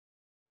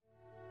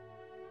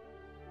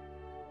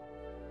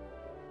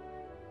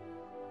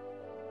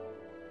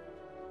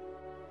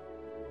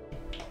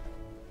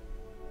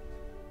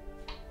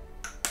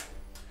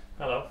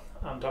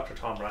Dr.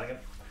 Tom Brannigan.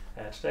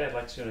 Today I'd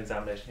like to do an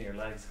examination of your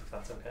legs, if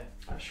that's okay.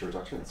 Sure,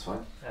 doctor, that's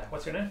fine.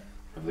 What's your name?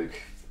 I'm Luke.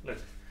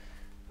 Luke.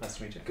 Nice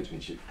to meet you. Good to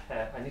meet you.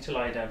 I need to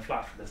lie down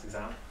flat for this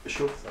exam.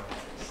 Sure. So,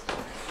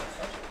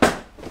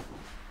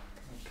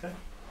 okay.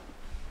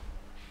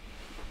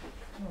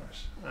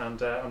 Alright.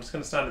 And I'm just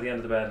going to stand at the end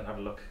of the bed and have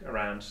a look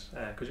around.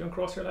 Could you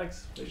uncross your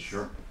legs, please?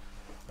 Sure.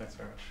 Thanks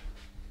very much.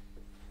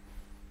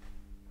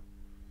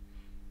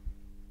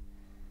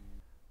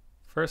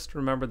 First,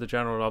 remember the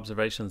general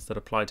observations that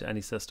apply to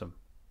any system.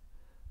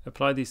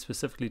 Apply these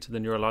specifically to the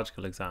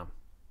neurological exam.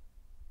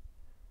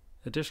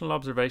 Additional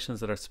observations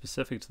that are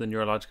specific to the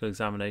neurological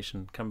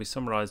examination can be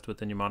summarized with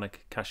the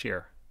mnemonic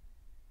CASHIER.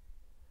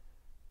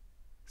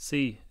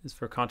 C is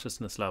for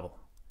consciousness level.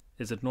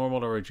 Is it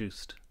normal or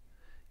reduced?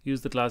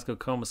 Use the Glasgow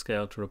Coma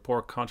Scale to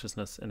report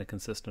consciousness in a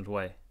consistent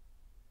way.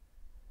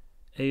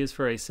 A is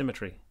for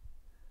asymmetry.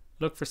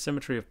 Look for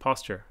symmetry of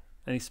posture,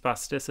 any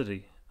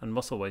spasticity, and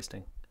muscle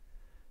wasting.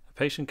 A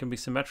patient can be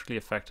symmetrically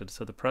affected,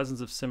 so the presence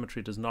of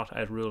symmetry does not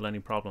outrule any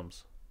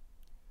problems.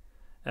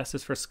 S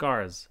is for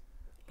scars.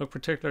 Look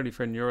particularly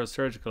for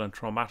neurosurgical and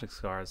traumatic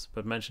scars,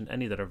 but mention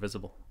any that are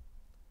visible.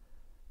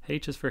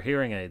 H is for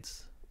hearing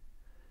aids.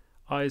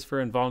 I is for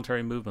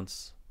involuntary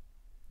movements.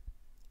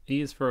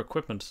 E is for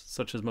equipment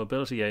such as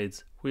mobility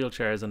aids,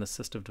 wheelchairs and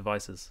assistive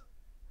devices.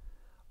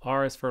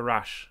 R is for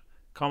rash.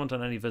 Comment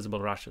on any visible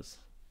rashes.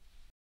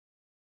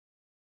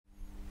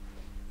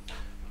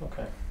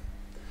 Okay.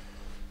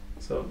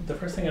 So the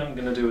first thing I'm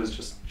going to do is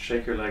just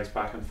shake your legs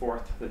back and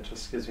forth. It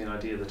just gives me an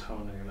idea of the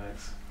tone in your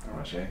legs.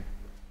 Alright. Okay.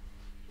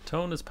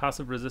 Tone is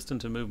passive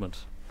resistant to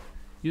movement.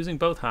 Using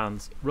both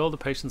hands, roll the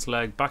patient's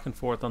leg back and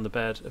forth on the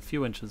bed a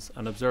few inches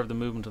and observe the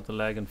movement of the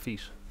leg and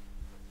feet.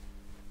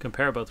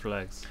 Compare both your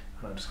legs.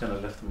 And I'm just going to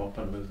lift them up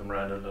and move them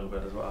around a little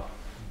bit as well.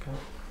 Okay.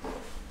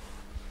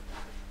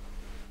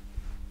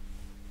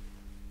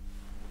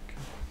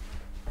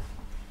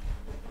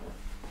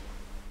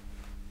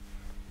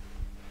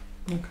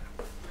 Okay.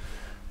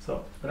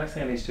 So the next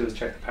thing I need to do is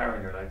check the power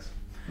in your legs.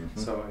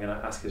 So I'm going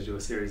to ask you to do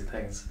a series of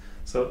things.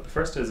 So the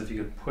first is if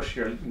you could push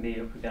your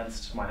knee up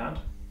against my hand.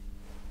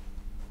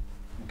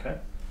 Okay,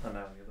 and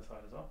now on the other side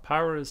as well.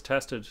 Power is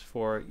tested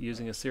for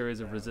using a series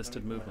of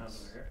resisted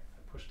movements.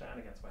 Push down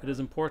against my hand. It is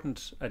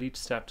important at each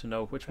step to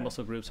know which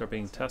muscle groups are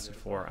being tested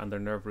for and their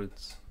nerve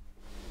roots.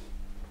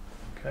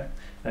 Okay,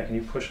 now can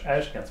you push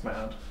out against my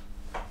hand?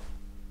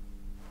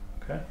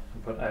 Okay,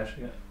 and put out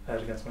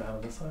against my hand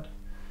on this side.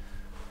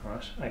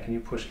 Alright, and can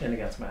you push in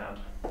against my hand?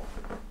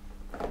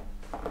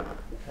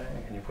 Okay,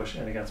 and can you push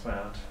in against my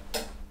hand?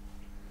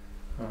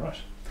 Alright,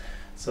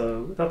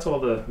 so that's all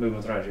the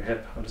movements around your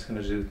hip. I'm just going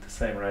to do the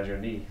same around your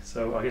knee.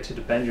 So I'll get you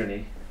to bend your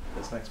knee,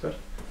 this next bit.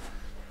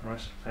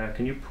 Alright,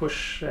 can you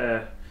push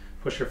your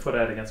foot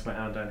out against my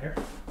hand down here?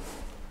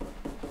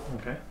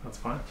 Okay, that's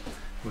fine.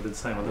 We'll do the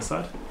same on this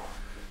side.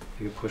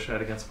 You can push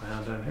out against my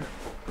hand down here.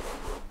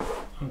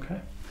 Okay,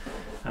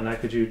 and now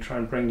could you try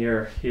and bring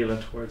your heel in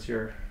towards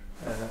your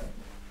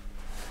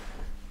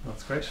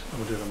that's great. And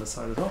we'll do it on this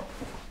side as well.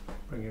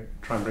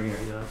 Try and bring your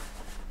heel in.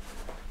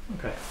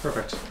 Okay,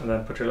 perfect. And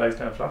then put your legs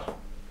down flat.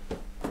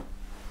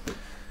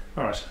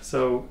 Alright,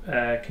 so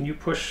can you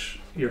push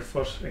your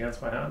foot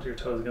against my hand, your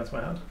toes against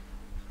my hand?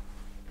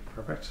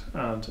 Perfect.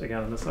 And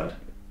again on this side.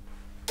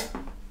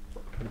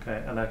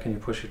 Okay, and now can you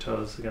push your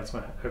toes against my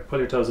head? Pull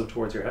your toes up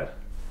towards your head.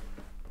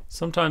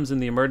 Sometimes in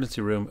the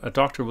emergency room, a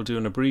doctor will do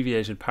an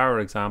abbreviated power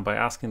exam by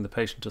asking the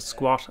patient to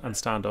squat and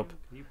stand up,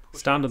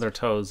 stand on their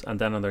toes and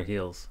then on their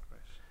heels.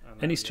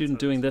 Any student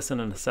doing this in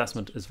an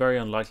assessment is very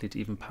unlikely to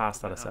even pass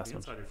that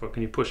assessment.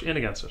 Can you push in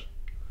against it?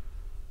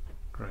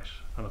 Great.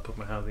 And I'll put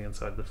my hand on the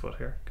inside of the foot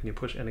here. Can you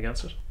push in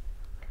against it?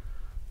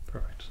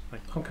 Perfect.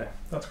 Okay,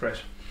 that's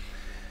great.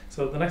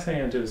 So the next thing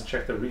I'm going to do is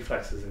check the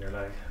reflexes in your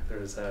leg.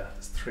 There's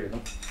 3 of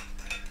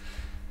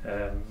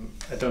them.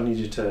 I don't need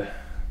you to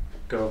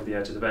go over the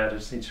edge of the bed. I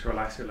just need you to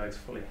relax your legs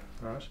fully.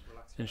 Alright.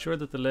 Ensure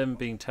that the limb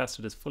being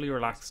tested is fully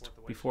relaxed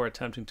before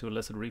attempting to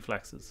elicit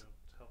reflexes.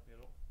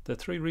 The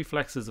 3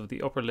 reflexes of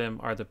the upper limb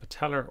are the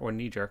patellar or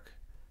knee jerk,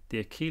 the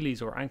Achilles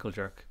or ankle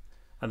jerk,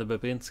 and the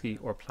Babinski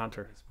or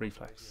plantar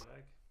reflex.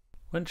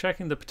 When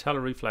checking the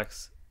patellar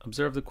reflex,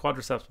 observe the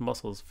quadriceps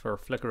muscles for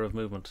flicker of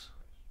movement.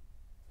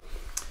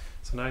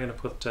 So now I'm going to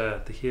put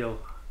the heel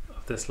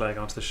of this leg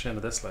onto the shin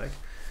of this leg.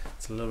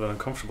 It's a little bit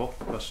uncomfortable,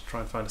 but try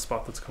and find a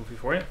spot that's comfy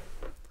for you.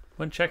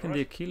 When checking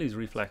the Achilles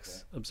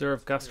reflex,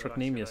 observe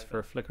gastrocnemius for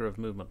a flicker of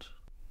movement.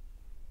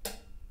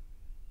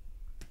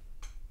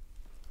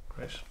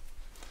 Great.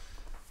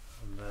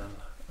 And then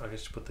I'll get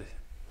you to put the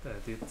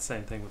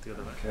same thing with the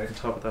other leg on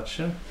top of that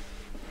shin.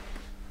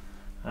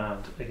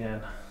 And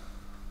again,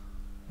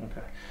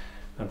 okay.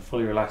 And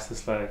fully relax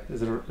this leg.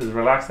 Is it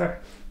relaxed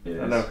there?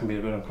 Yes. I know it can be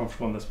a bit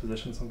uncomfortable in this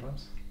position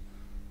sometimes.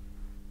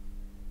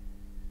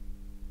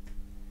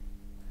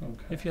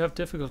 Okay. If you have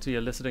difficulty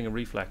eliciting a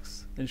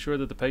reflex, ensure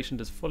that the patient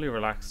is fully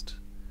relaxed,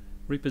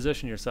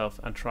 reposition yourself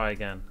and try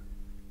again.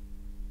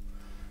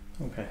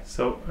 Okay,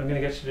 so I'm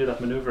going to get you to do that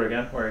maneuver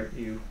again where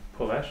you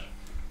pull out.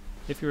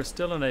 If you are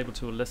still unable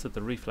to elicit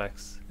the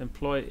reflex,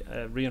 employ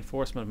a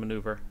reinforcement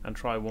maneuver and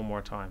try one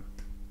more time.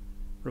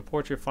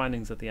 Report your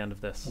findings at the end of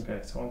this.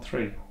 Okay, so on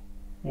 3.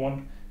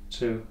 1,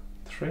 2,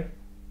 3.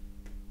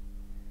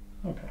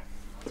 Okay,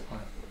 that's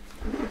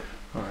fine.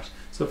 Alright,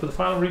 so for the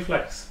final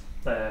reflex,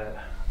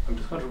 I'm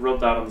just going to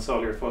rub that on the sole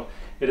of your foot.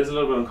 It is a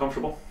little bit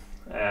uncomfortable.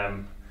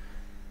 I'm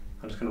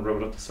just going to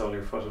rub it up the sole of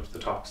your foot up to the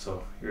top,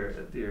 so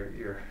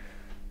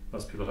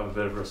most people have a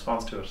bit of a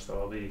response to it, so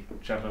I'll be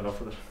gentle enough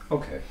with it.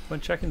 Okay. When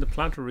checking the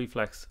plantar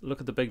reflex,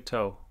 look at the big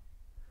toe.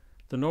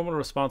 The normal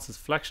response is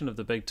flexion of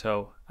the big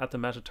toe at the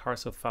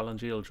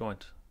metatarsophalangeal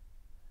joint.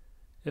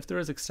 If there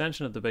is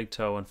extension of the big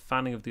toe and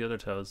fanning of the other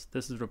toes,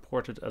 this is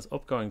reported as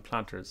upgoing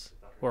plantars,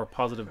 or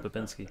positive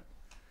Babinski,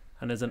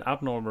 and is an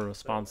abnormal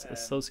response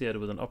associated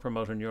with an upper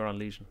motor neuron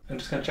lesion. I'm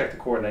just going to check the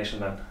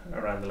coordination then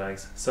around the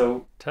legs.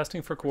 So,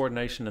 testing for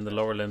coordination in the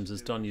lower limbs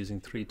is done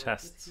using 3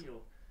 tests.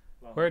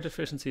 Where a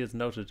deficiency is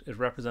noted, it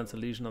represents a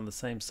lesion on the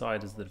same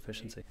side as the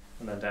deficiency.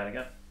 And then down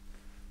again.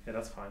 Yeah,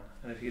 that's fine.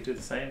 And if you do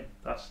the same,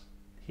 that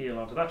heel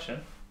onto that shin.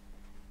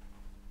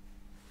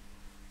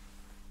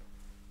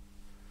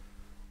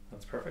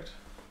 That's perfect.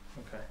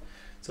 Okay.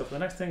 So for the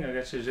next thing I'll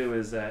get you to do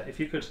is if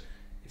you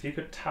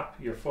could tap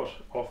your foot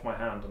off my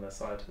hand on this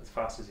side as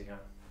fast as you can.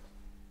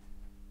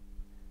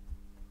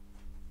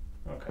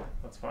 Okay,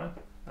 that's fine.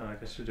 And I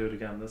guess you do it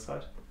again on this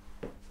side.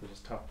 So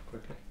just tap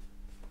quickly.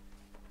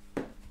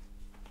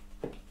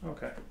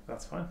 Okay,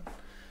 that's fine.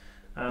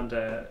 And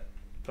the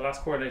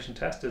last coordination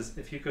test is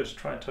if you could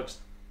try and touch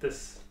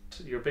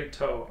your big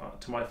toe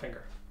to my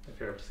finger, if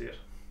you're able to see it.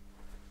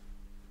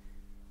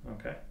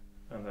 Okay,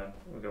 and then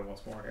we'll go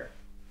once more here.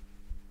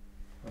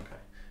 Okay,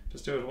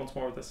 just do it once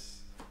more with this.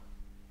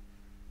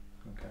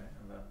 Okay,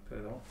 and then the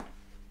other one.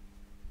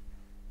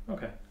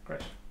 Okay,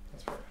 great,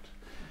 that's perfect.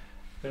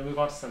 We'll move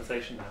on to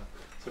sensation now.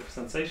 So for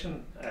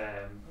sensation,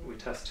 we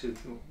test two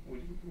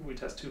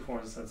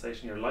forms of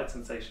sensation: your light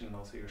sensation and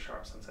also your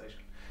sharp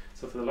sensation.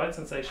 So for the light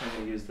sensation,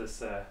 we use this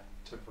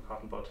tip of a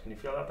cotton bud. Can you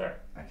feel that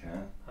there? I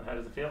can. And how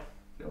does it feel?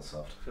 Feels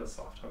soft. Feels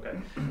soft. Okay.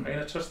 I'm going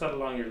to touch that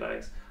along your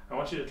legs. I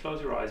want you to close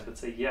your eyes, but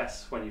say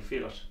yes when you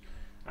feel it,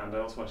 and I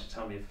also want you to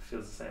tell me if it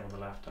feels the same on the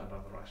left and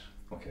on the right.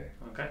 Okay.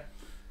 Okay.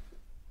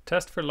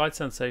 Test for light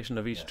sensation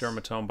of each Yes.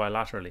 dermatome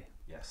bilaterally.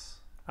 Yes.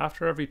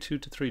 After every 2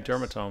 to 3 Yes.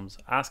 dermatomes,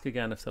 ask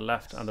again if the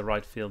left Yes. and the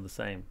right feel the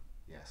same.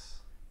 Yes.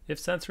 If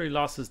sensory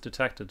loss is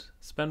detected,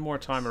 spend more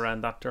time Yes.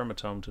 around that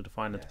dermatome to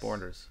define its Yes.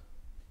 borders.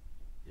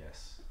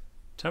 Yes.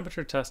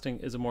 Temperature testing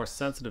is a more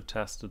sensitive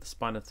test of the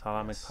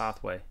spinothalamic Yes.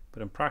 pathway,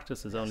 but in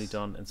practice is only Yes.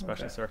 done in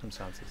special Okay.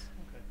 circumstances.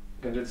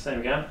 I'm going to do the same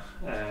again,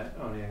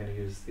 only I'm going to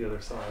use the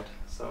other side.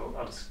 So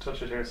I'll just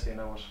touch it here so you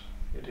know what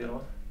you're dealing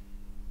with.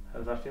 How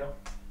does that feel?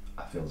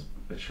 That feels a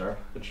bit sharp.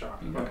 A bit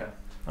sharp. Yeah. Okay.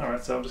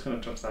 Alright, so I'm just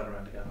going to touch that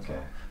around again as Okay.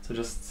 well. So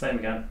just same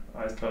again,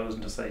 eyes closed,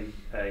 and just say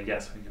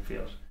yes when you can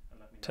feel it. And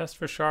let me know. Test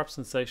for sharp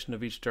sensation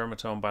of each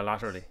dermatome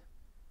bilaterally.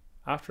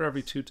 After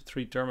every 2 to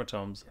 3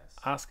 dermatomes, Yes.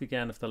 ask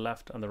again if the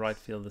left and the right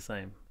feel the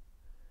same.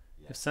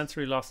 If Yes.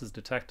 sensory loss is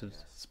detected,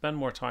 Yes. spend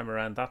more time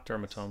around that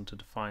dermatome to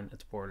define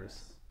its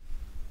borders.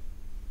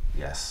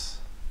 Yes.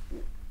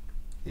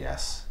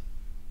 Yes.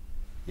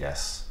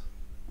 Yes.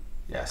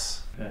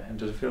 Yes. Okay, and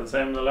did it feel the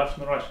same on the left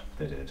and the right?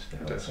 They did. They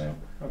felt the did.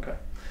 same. Okay.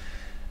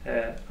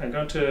 I'm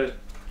going to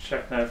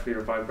check now for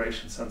your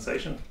vibration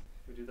sensation.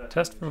 We do that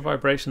Test for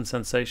vibration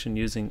sensation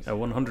using a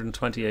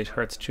 128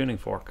 Hz tuning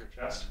fork.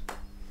 your chest.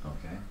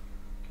 Okay.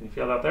 Can you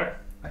feel that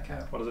there? I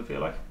can. What does it feel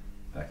like?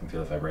 I can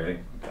feel it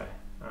vibrating. Okay.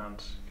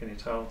 And can you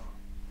tell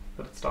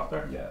that it stopped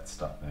there? Yeah, it's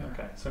stopped now.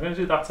 Okay. So I'm going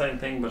to do that same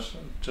thing, but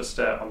just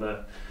on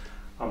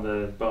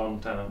the bone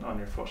down on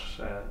your foot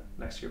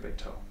next to your big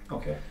toe.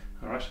 Okay.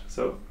 All right.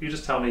 So you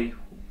just tell me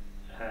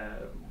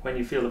when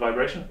you feel the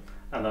vibration,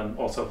 and then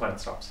also when it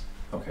stops.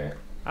 Okay.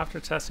 After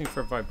testing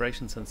for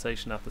vibration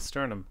sensation at the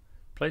sternum,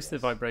 place the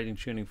vibrating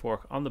tuning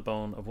fork on the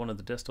bone of one of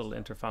the distal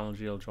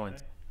interphalangeal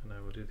joints. Okay. And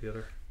now we'll do the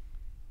other.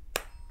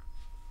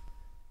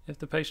 If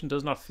the patient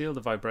does not feel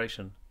the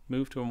vibration,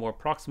 move to a more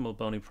proximal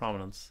bony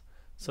prominence,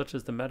 such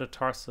as the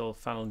metatarsal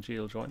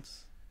phalangeal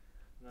joints,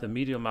 the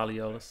medial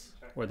malleolus,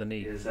 or the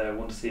knee. Is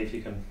one to see if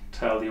you can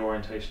tell the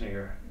orientation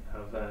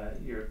of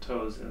your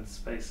toes in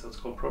space. So it's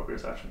called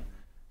proprioception.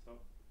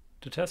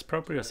 To test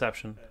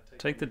proprioception,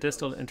 take the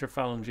distal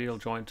interphalangeal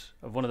joint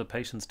of one of the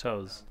patient's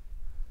toes.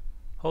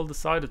 Hold the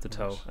side of the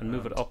toe and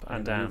move it up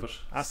and down,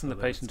 asking the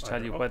patient to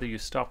tell you whether you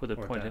stop with it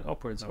pointing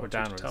upwards or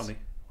downwards. Tell me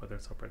whether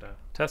it's up or down.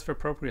 Test for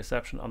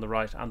proprioception on the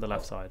right and the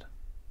left side.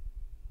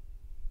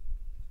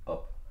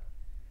 Up.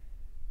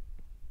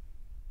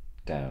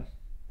 Down.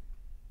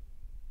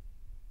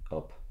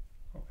 Up.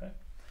 Okay.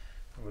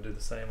 And we'll do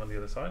the same on the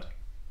other side.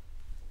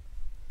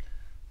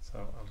 So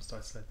I'll just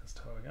isolate this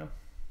toe again.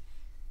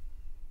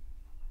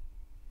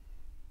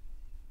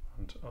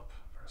 And up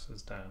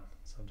versus down.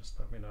 So just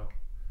let me know.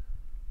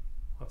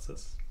 What's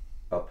this?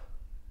 Up.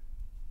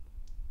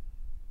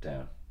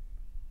 Down.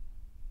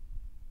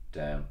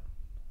 Down.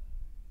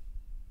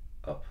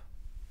 Up.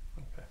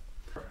 Okay.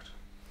 Perfect.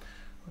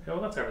 Okay,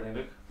 well that's everything,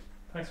 Luke.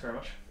 Thanks very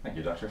much. Thank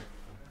you, doctor.